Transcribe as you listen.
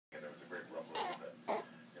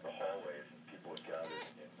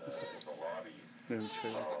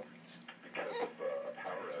because of a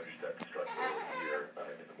power outage that struck here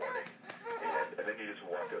in the morning. And then you just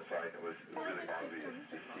walked outside and it was really obvious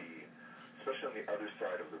to see, especially on the other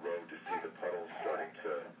side of the road, to see the puddles starting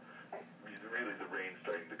to, really the rain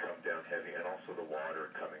starting to come down heavy, and also the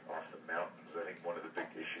water coming off the mountains. I think one of the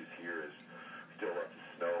big issues here is still lots of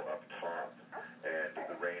snow up top, and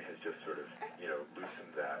the rain has just sort of,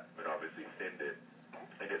 loosened that, and obviously thinned it,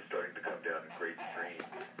 and it's starting to come down in great streams.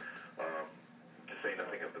 To say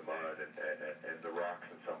nothing of the mud and the rocks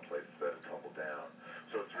in some places that have tumbled down.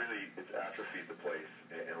 So it's atrophied the place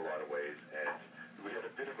in a lot of ways, and we had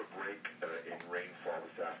a bit of a break in rainfall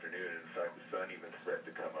this afternoon. In fact, the sun even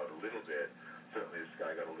threatened to come out a little bit. Certainly the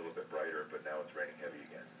sky got a little bit brighter, but now it's raining heavy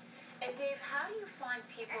again. And Dave, how do you find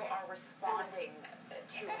people are responding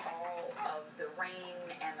to all of the rain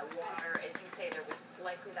and the water? As you say, there was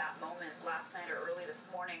likely that moment last night or early this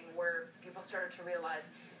morning where people started to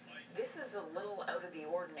realize this is a little out of the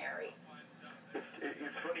ordinary.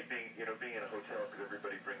 It's funny being in a hotel, because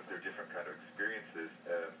everybody brings their different kind of experiences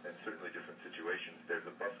and certainly different situations. There's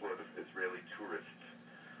a busload of